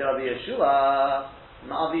Abhuna B'rei Rabbi Yeshua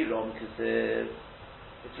Ma'avirom Kisiv.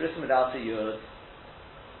 It's written without a yud,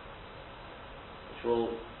 which will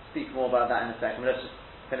speak more about that in a second. Let's just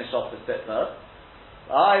finish off this bit first.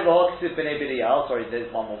 Sorry,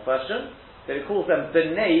 there's one more question. So it calls them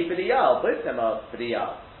B'nai B'liyal. Both of them are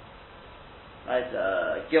B'liyal. Right?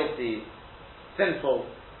 Guilty, sinful.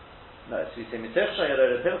 No, so we say Mitech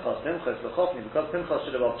Shayarot Pinchas, Pinchas L'Chofni, because Pinchas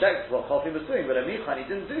should have objected to what Chofni was doing, but Amichan, he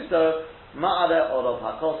didn't do so. Ma'ale Olav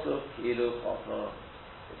HaKosuf Kilu Chofo.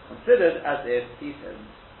 It's considered as if he sinned.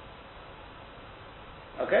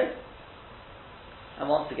 Okay? And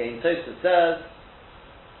once again, Tosfos says,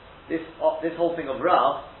 this whole thing of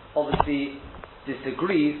Rav obviously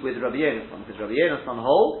disagrees with Rabbi Yonasan, because Rabbi Yonasan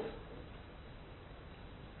holds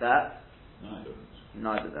that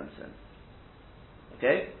neither of them sin.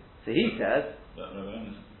 Okay? So he says that Rabbi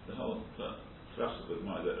Yonasan, the whole thrust of it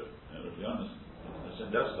might that Rabbi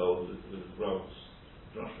Yonasan does hold with Rav's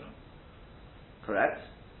drasha. Correct.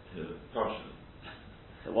 Partially.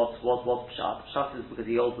 So what's Pshat? Pshat is because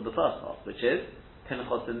he holds with the first half, which is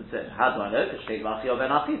Pinchas didn't sin. How do I know? Because Shtei Vachi Ben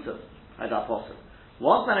Achitos. Right, that's possible.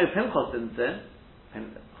 Once I know Pinchas didn't sin,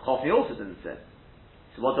 Chofni also didn't sin.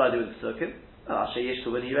 So what do I do with the circuit? Asher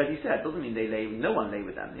Yishka, when he already said, doesn't mean they lay. No one lay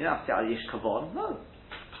with them. You don't have to say Yish Kavon. No,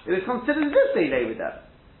 it was considered as if they lay with them.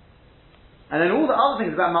 And then all the other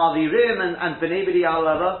things about Ma'avirim and B'nai B'liyal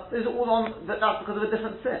Lava, those are all on. That's because of a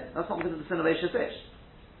different sin. That's not because of the sin of Eshes Ish.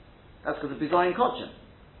 That's because of Bizayin Kodshim.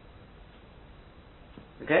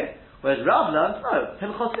 Okay? Whereas Rav learned, no,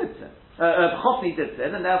 Pinchas did sin. Chofni did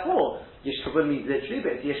sin, and therefore, Yishkavon means literally,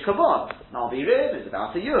 but it's Yishkavon. Ma'avirim is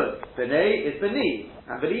about a Yud. B'nai is B'nai.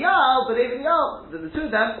 And B'liyal, the two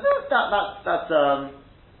of them,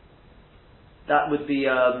 that would be, that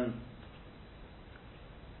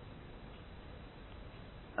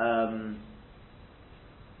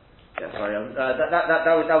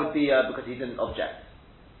would be because he didn't object.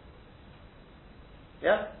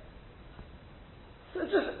 Yeah? So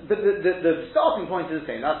it's just, the starting point is the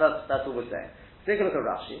same, that's all we're saying. Take a look at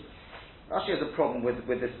Rashi. Rashi has a problem with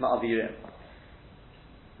this Ma'avirim.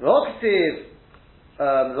 V'hoksiv,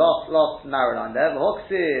 last narrow line there,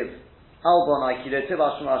 V'hoksiv, Albonai kilotiv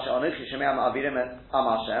Hashem Hashem Anuchi Shemei Ma'avirim Am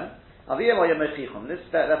Hashem, Aviyem Oyem Mechichum.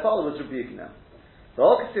 Their father was rebuking them.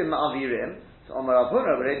 V'hoksiv Ma'avirim, so Omar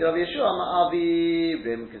Avhuna, V'rei Rav Yeshua,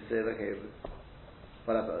 Ma'avirim, Kesiv, okay,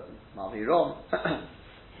 whatever, Ma'avirom.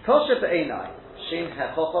 Kosher Be'enai, Shin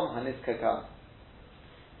HaChochom Hanis Kakam.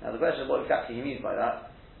 Now the question is what exactly he means by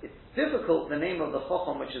that. It's difficult, the name of the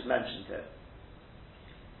Chochom which is mentioned here.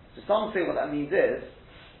 So some say what that means is,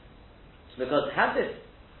 because had this,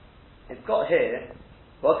 it's got here,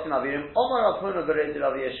 V'hoksiv Ma'avirim, Omar Avhuna V'rei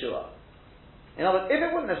Rav Yeshua. In other words, if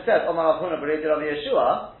it wouldn't have said Omar Avhuna V'rei Rav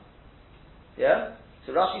Yeshua, yeah,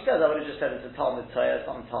 so Rashi says I would have just said it's a Talmud Tzayah,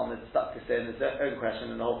 some Talmud stuck to say, and it's their own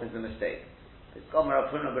question, and the whole thing's a mistake. It's Omar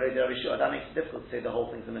Avhuna V'rei Rav Yeshua, that makes it difficult to say the whole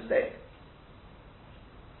thing's a mistake.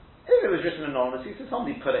 If it was written anonymously, so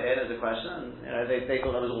somebody put it in as a question, and they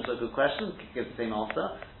thought that was also a good question, give the same answer.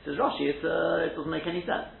 Says Rashi, it doesn't make any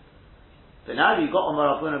sense. So now you've got Omar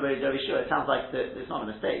Avhuna V'rei Rav Yeshua, it sounds like it's not a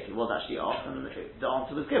mistake. It was actually asked, and the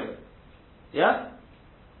answer was given. Yeah,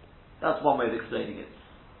 that's one way of explaining it.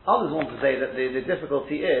 Others want to say that the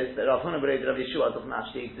difficulty is that Avhuna V'rei Rav Yeshua doesn't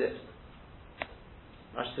actually exist.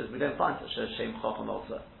 Rashi says we don't find such a Shem Chacham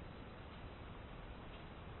also.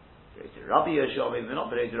 Rabbi Yeshua, maybe not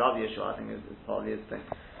V'rei Rabbi Yeshua, I think is partly his thing.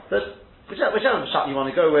 But whichever pshat you want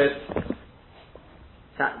to go with,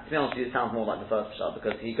 to be honest with you, it sounds more like the first pshat,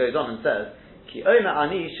 because he goes on and says, Ki Omer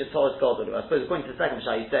Ani Shetoz Godolu. I suppose according to the second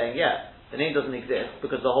pshat, he's saying, yeah, the name doesn't exist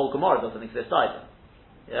because the whole Gemara doesn't exist either.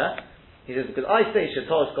 Yeah? He says, because I say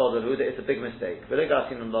Shetoz Godolu, that it's a big mistake.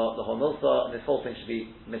 V'legasin the whole milsa, and this whole thing should be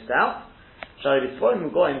missed out. Because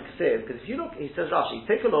if you look, he says Rashi,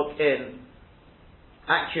 take a look in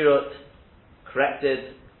accurate,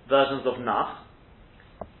 corrected versions of Nach,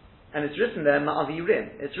 and it's written there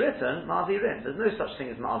Ma'avirim. It's written Ma'avirim. There's no such thing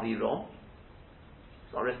as Ma'avirom.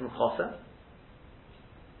 It's not written Chosa.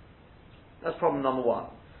 That's problem number one.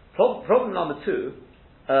 Problem number two,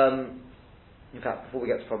 in fact, before we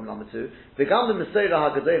get to problem number two, the Mesorah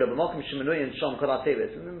HaGadolah, B'makom Shemenui and Shom Kol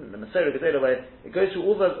HaTevis, the Mesorah HaGadolah, where it goes through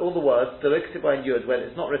all the words, the Lokasib by Yud, where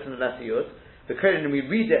it's not written unless a Yud, the Kohen, and we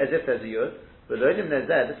read it as if there's a Yud, but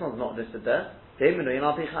this one's not listed there, and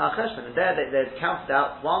there they're counted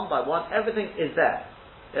out one by one, everything is there.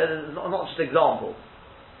 It's not just examples.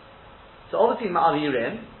 So obviously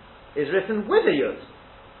Ma'avirim is written with a Yud.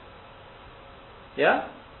 Yeah?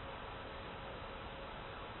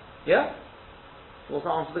 Yeah? So what's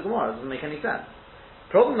the answer to the Gemara? It doesn't make any sense.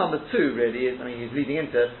 Problem number two really is, he's leading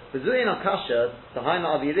into V'zuyin Akasha, the Hai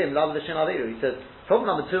Ma'avirim, Lav L'Shen Aviru. He says, problem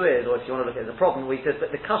number two is, or if you want to look at it as a problem, where he says,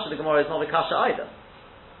 but the Kasha of the Gemara is not a Kasha either.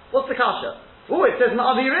 What's the Kasha? Oh, it says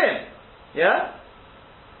Ma'avirim. Yeah?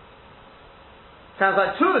 Sounds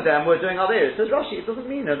like two of them were doing Averu. Says Rashi, it doesn't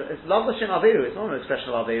mean it's Lav L'Shem Averu, it's not an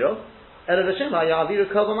expression of Averu. Ela L'Shem Ha'Yaviru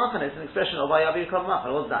Kol B'Machan, it's an expression of Ha'Yaviru Kol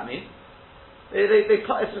B'Machan. What does that mean? It's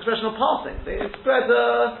an expression of passing. They spread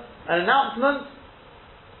an announcement.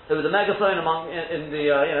 There was a megaphone in the,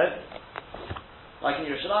 like in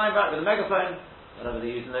Yerushalayim, right, with a megaphone, whatever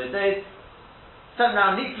they used in those days. Sent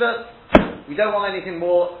round leaflets. We don't want anything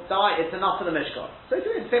more. Die. It's enough for the Mishkan. So it's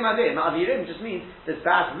the same idea. Ma'avirim just means there's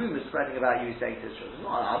bad rumours spreading about you saying to Israel. It's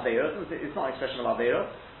not an Aveira. It's not an expression of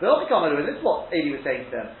Aveira. But this is what Eli was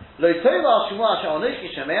saying to them. Lo tova shumua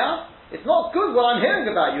she'anoshi shemea. It's not good what I'm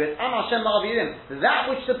hearing about you. It's Am Hashem Ma'avirim.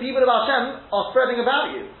 That which the people of Hashem are spreading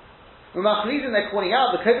about you. They're calling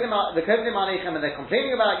out the Kovnim Aleichem and they're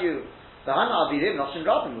complaining about you. The Han Ma'avirim Noshin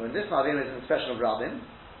Rabim. And this Ma'avirim is an expression of Rabim.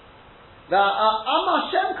 The Am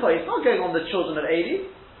Hashem Koi, it's not going on the children of Eli,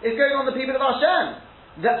 it's going on the people of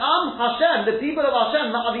Hashem. The Am Hashem, the people of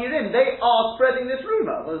Hashem, Ma'avirim, they are spreading this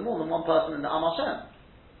rumour. Well, there's more than one person in the Am Hashem.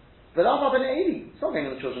 But Am Ben Eli, it's not going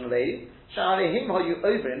on the children of Eli. Sha'arehim ha'yu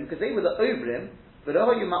Ovrim, because they were the Ovrim, but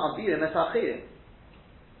ha'yu Ma'avirim esachirim.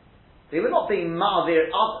 They were not being Ma'avir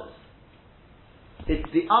others. It's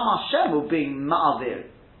the Am Hashem who being Ma'avir.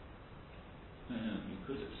 You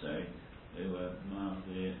could say they were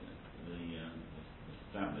Ma'avir,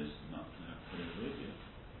 families not to have to live with you,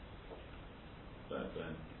 but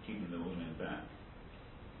keeping the women back.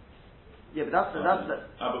 Yeah, but that's the.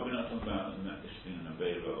 But we're not talking about that this being an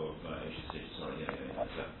available or sorry,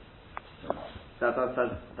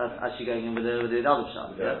 That's actually going in with the other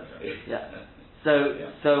shot. Yeah. So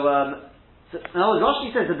in other words,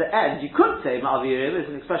 Rashi says at the end, you could say Ma'avirim is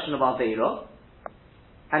an expression of Aveira,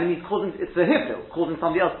 and it means causing, it's a hifil, causing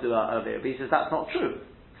somebody else to do Aveira, but he says that's not true.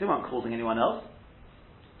 They weren't causing anyone else.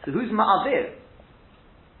 So who's Ma'avir?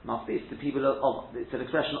 Must be, it's the people it's an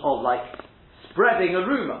expression of like spreading a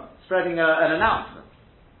rumour, spreading an announcement.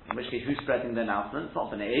 In which case, who's spreading the announcement? It's not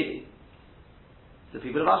Bnei Eli. It's the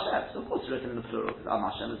people of Hashem. So of course it's written in the plural, because Am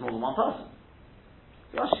Hashem is more than one person.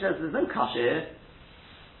 So Rashi says there's no kasha here.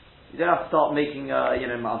 You don't have to start making,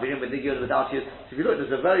 Ma'avirim with the Yud without Yud. So if you look,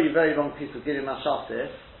 there's a very, very long piece of Gideon Mashas here,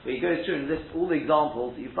 where he goes through and lists all the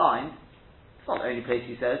examples that you find. It's not the only place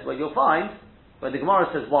he says, well, you'll find where the Gemara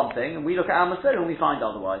says one thing, and we look at our Masorah and we find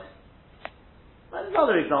otherwise. Well, there's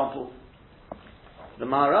other examples. The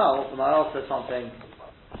Maharal says something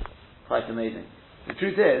quite amazing. The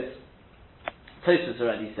truth is, Tosfos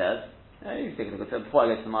already says, you take a look at it, before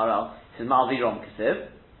I go to the Maharal, it says, Ma'avirom Kesiv,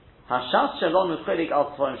 Hashas Shalom U'Chelik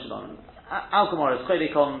Al Tforim Shalom. Al Gemara is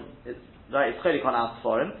Chelik on, it's Chelik on Al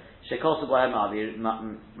Tforim, Shekosu Bohem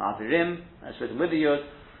Ma'avirim, it's written with the Yud,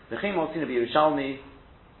 V'chim Olzina B'Yerushalmi,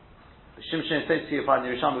 Shimshon says to you, find the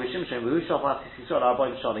Yerushalmi with Shimshon, V'Hushov Ha'Tisisol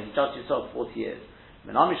Arboim Shalom, he judged himself for 40 years.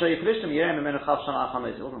 Menami Shal Yipulishtim Yerem Emenu Chav Shana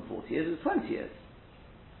Achamos, it wasn't 40 years, it was 20 years.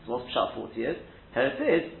 It was shot 40 years. Here it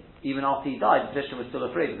is, even after he died, the Plishtim was still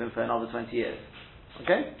afraid of him for another 20 years.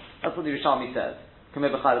 Okay? That's what the Yerushalmi says.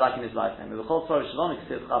 Like in his lifetime. The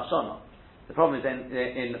problem is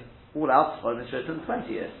in all out it's written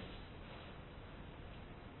 20 years.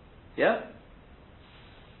 Yeah?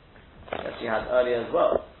 As you had earlier as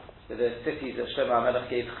well. So the cities that Shlomo HaMelech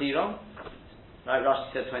gave Chiron, right,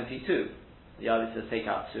 Rashi said 22. The Yali says take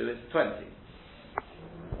out 2, it's 20.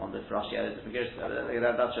 I wonder if Rashi added different gears.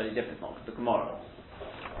 That's really different, not the Gemara.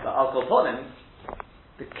 But Al Koponim,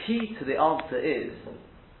 the key to the answer is,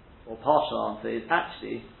 or partial answer is,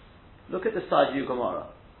 actually, look at the side view Gemara.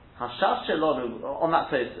 Hashas Shelonu, on that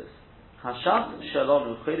Tosfos. Hashas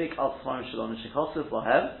Shelonu, Chelik Al Tforim Shelonu, Shekosu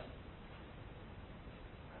Bohem.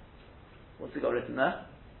 What's it got written there?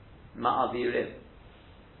 Ma'avirim.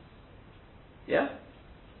 Yeah?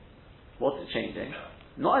 What's it changing?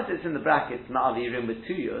 Not as it's in the brackets, Ma'avirim with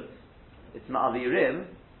 2 Yuds, it's Ma'avirim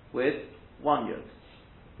with 1 Yud.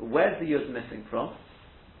 But where's the Yud missing from?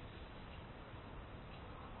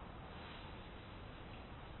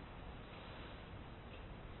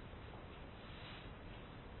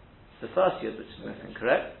 The first Yud which is missing,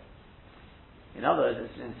 correct? In other words,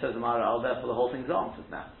 it says the Maharal, therefore the whole thing's answered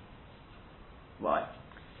now. Why?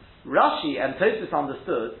 Rashi and Tosfos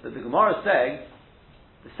understood that the Gemara is saying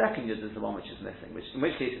the second Yud is the one which is missing, in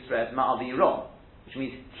which case it's read Ma'avirom, which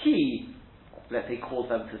means he, let's say, caused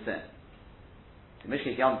them to sin. In which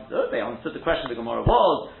case they understood the question of the Gemara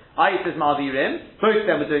was, it says Ma'avirim, both of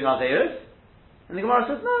them were doing Aveiros, and the Gemara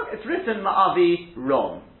says, no, it's written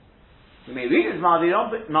Ma'avirom. You may read it as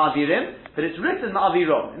Ma'avirim, but it's written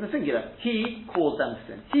Ma'avirom, in the singular. He caused them to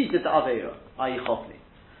sin. He did the Aveiro, i.e. Chofni.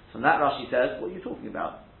 So in that Rashi says, what are you talking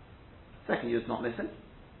about? Second Yud's not missing.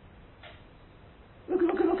 Look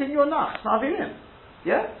opinion or not? It's Ma'avirim.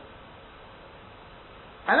 Yeah?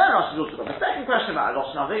 And then Rashi's also got the second question about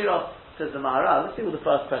Lashon Avera, says the Maharal. Let's deal with the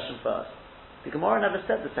first question first. The Gemara never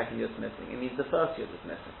said the second yod's missing, it means the first yod is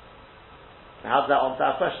missing. So how does that answer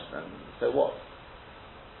our question then? So what?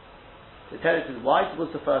 So tell us why was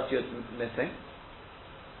the first yod missing?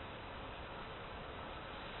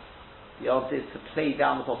 The answer is to play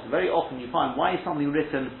down the topic. Very often you find, why is something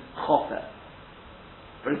written chofer?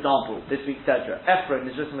 For example, this week's Sedra, Ephraim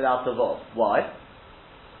is written without the vav. Why?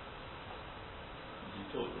 You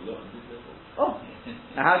talk a lot. Oh,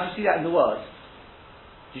 now how do you see that in the word?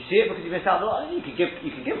 Do you see it because you missed out the word? You could give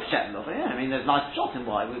Shem love. Yeah, I mean, there's nice shots in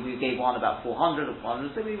why. We gave one about 400 or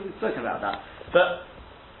 400, so we've spoken about that. But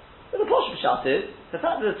the Posh Pshat is, the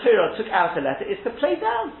fact that the Torah took out a letter is to play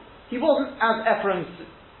down. He wasn't as Ephraim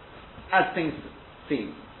as things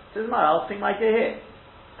seem. So there's my thing right here.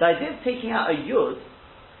 The idea of taking out a yud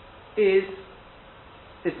is,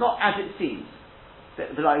 it's not as it seems.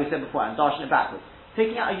 But like we said before, I'm dashing it backwards.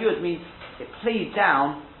 Taking out a yud means it plays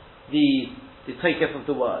down the takeoff of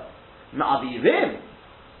the word. Ma'avirim,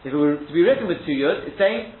 if it were to be written with two yud, it's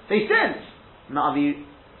saying they sinned. Ma'avir,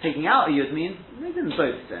 taking out a yud means they didn't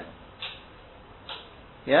both sin.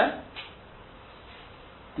 Yeah?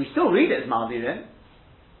 We still read it as Ma'avirim,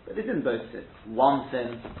 but they didn't both sin. One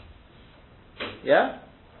sin. Yeah?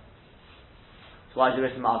 That's why the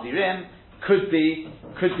written Ma'avirim could be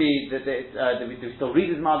that we still read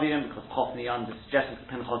it as Ma'avirim because Chofni under suggestions that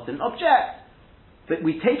Pinchas didn't object. But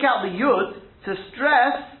we take out the Yud to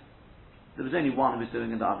stress there was only one who was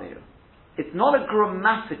doing the Avera. It's not a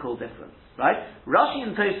grammatical difference, right? Rashi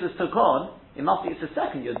and Tosfos took on, it must be it's the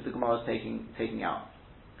second Yud the Gemara is taking out.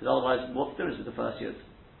 Because otherwise, what's the difference with the first Yud?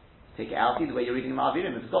 Take it out either way you're reading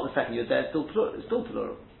Ma'avirim. If it's got the second Yud there, it's still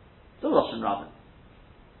plural. Still Lashon Rabin.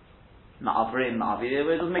 Ma'avrim, Ma'avirim,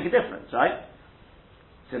 it doesn't make a difference, right?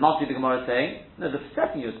 So it must be the Gemara saying, no, the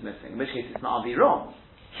second Yud is missing, in which case it's Ma'avirim.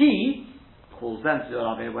 He calls them to do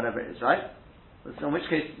Avera, whatever it is, right? So in which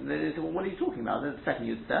case, what are you talking about? The second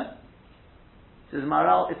Yud is there. Says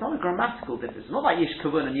Maharal, it's not a grammatical difference. It's not like Yish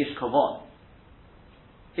Kavun and Yish Kavon.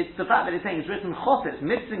 It's the fact that it's saying it's written Chos, it's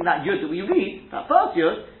missing that Yud that we read, that first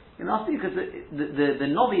Yud, you know, because the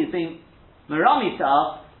Novi is being Merami to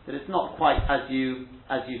us that it's not quite as you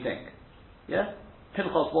think. Yeah?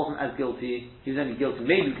 Pinchas wasn't as guilty, he was only guilty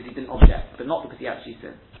maybe because he didn't object, but not because he actually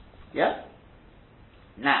sinned. Yeah?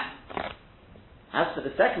 Now, as for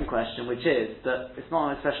the second question, which is that it's not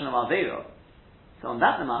an expression of Avera, so on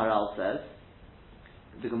that the Maharal says,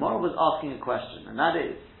 the Gemara was asking a question, and that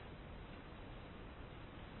is,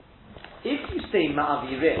 if you say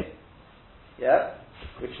Ma'avirim, yeah,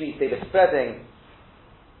 which means they were spreading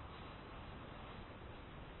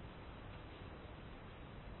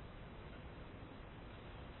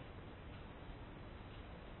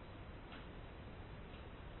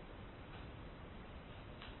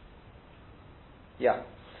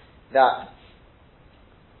that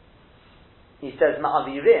he says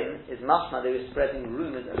Ma'avirim is mashma, they were spreading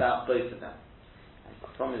rumours about both of them. The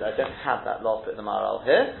problem is I don't have that last bit of the Maharal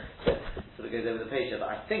here, so it sort of goes over the page here, but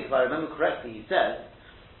I think if I remember correctly he says,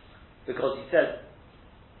 because he says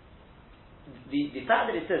the fact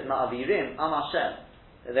that it says Ma'avirim, Am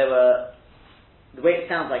Hashem, there were, the way it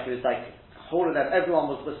sounds like it was like whole of them, everyone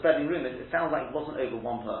was spreading rumours, it sounds like it wasn't over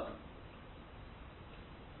one person.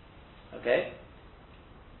 Okay?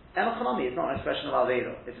 Emakhanami is not an expression of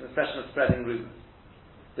Avera, it's an expression of spreading rumours.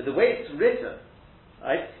 But the way it's written,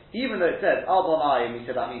 right, even though it says Al Banai, we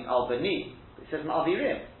said that means Al Bani, it says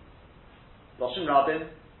Ma'avirim. Lashon Rabin,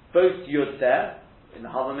 both Yud there, in the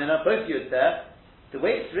Havamina, both Yud there. The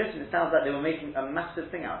way it's written, it sounds like they were making a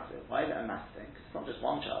massive thing out of it. Why is it a massive thing? Because it's not just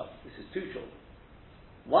one child, this is two children.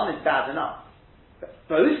 One is bad enough. But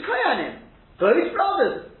both Koyanim, both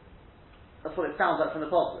brothers. That's what it sounds like from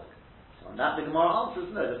the Pasuk. On that, the Gemara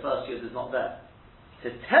answers, no, the first Yud is not there. To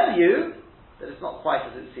tell you that it's not quite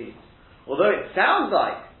as it seems. Although it sounds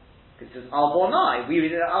like, it says Al Bonai, we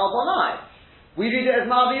read it as Al Bonai. We read it as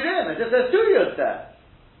Ma'avirim, as if there's two Yuds there.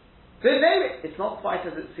 But maybe it's not quite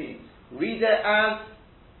as it seems. Read it as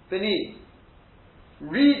Beni.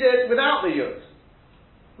 Read it without the Yud.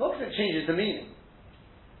 Not because it changes the meaning,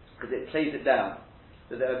 because it plays it down.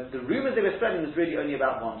 So the rumours they were spreading was really only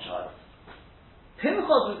about one child. Pinchas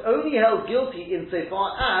was only held guilty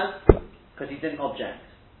insofar as because he didn't object.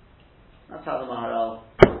 That's how the Maharal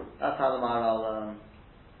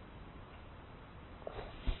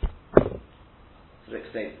sort of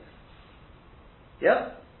explains this.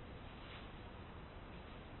 Yeah?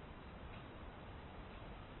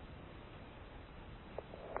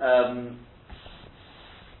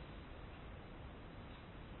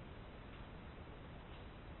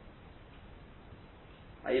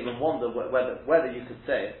 I even wonder whether you could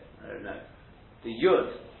say, I don't know, the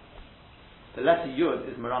Yud, the letter Yud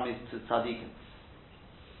is Maramis to Tzadikim.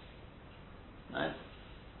 Right?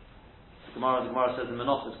 The Gemara says in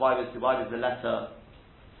Menachos, why was the letter,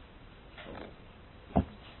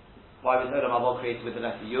 why was Olam Haba created with the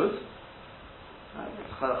letter Yud?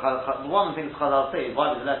 One of the things Chazal say is,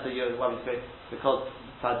 why was the letter Yud, why was it created? Because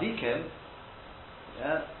Tzadikim,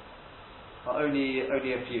 are only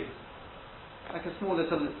a few. Like a small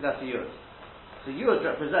little letter Yud. So Yud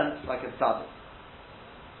represents like a Tzadik.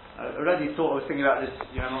 I already thought, I was thinking about this,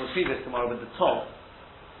 on the previous Gemara with the Tov.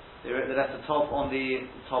 They wrote the letter Tov on the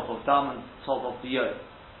top of Dam and top of the Yod.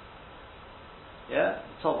 Yeah?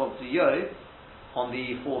 Top of the Yod on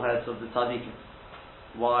the foreheads of the Tzadikim.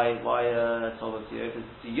 Why top of the Yod? Because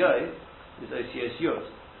the Yod is OCS Yod.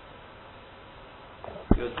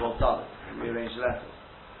 Yod 12 Dalet. Rearrange the letters.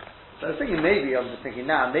 So I was thinking maybe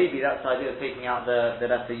that's the idea of taking out the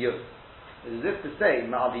letter Yod. It's as if to say,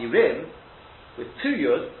 Ma'avi Rim, with two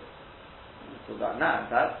Yod, we'll talk about now, in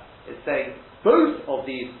fact, it's saying both of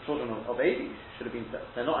these children of Avi should have been,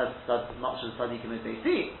 they're not as much as Tzadikim as they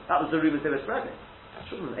seem. That was the rumours they were spreading.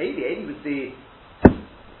 Children of Avi was the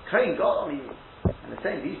Kohen God, and they're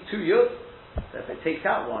saying these two Yud, so if it takes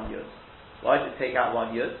out one Yud, why does it take out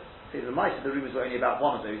one Yud? Because the mice, the rumours were only about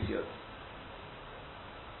one of those Yud.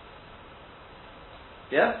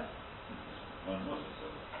 Yeah? One was it, so.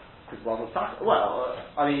 Because one was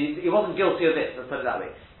he wasn't guilty of it, let's put it that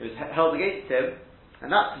way. It was held against him,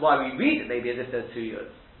 and that's why we read it maybe as if there's two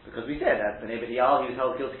Yud. Because we said that Bnei B'Dial, he was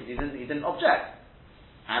held guilty because he didn't object.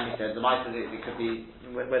 And we said the mice, it could be,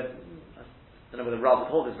 I don't know whether Rav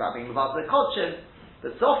would hold this about being about the Kodshim,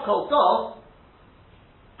 but Sof Kol Sof,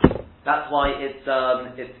 that's why it's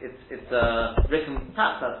written,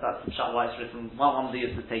 perhaps that's why it's written, one of the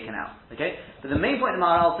Yud was taken out. Okay? But the main point the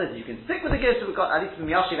Maharal says is you can stick with the Girsa we've got, at least from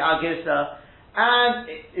Yashiv our Girsa, and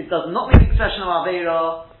it does not make expression of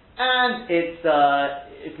Aveira, and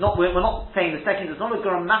it's not. We're not saying the second. It's not a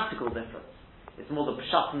grammatical difference. It's more the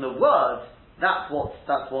pshat in the word. That's what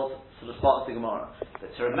sort of sparks the Gemara.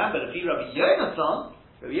 But to remember, the Rabbi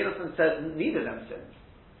Yonasan says neither of them sin.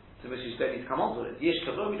 So which you don't need to come on to it.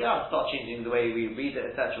 Yishkavu, we don't have to start changing the way we read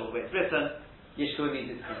it, etc., or the way it's written. Yishkavu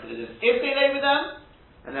means it's considered as if they lay with them,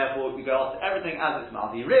 and therefore we go after everything as it's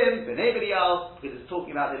Ma'avi Rim, B'nei B'Dial, because it's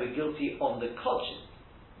talking about they were guilty on the Kodshim.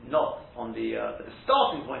 Not on the, but the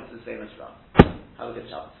starting point is the same as Ram. Have a good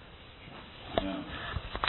Shabbos. Yeah.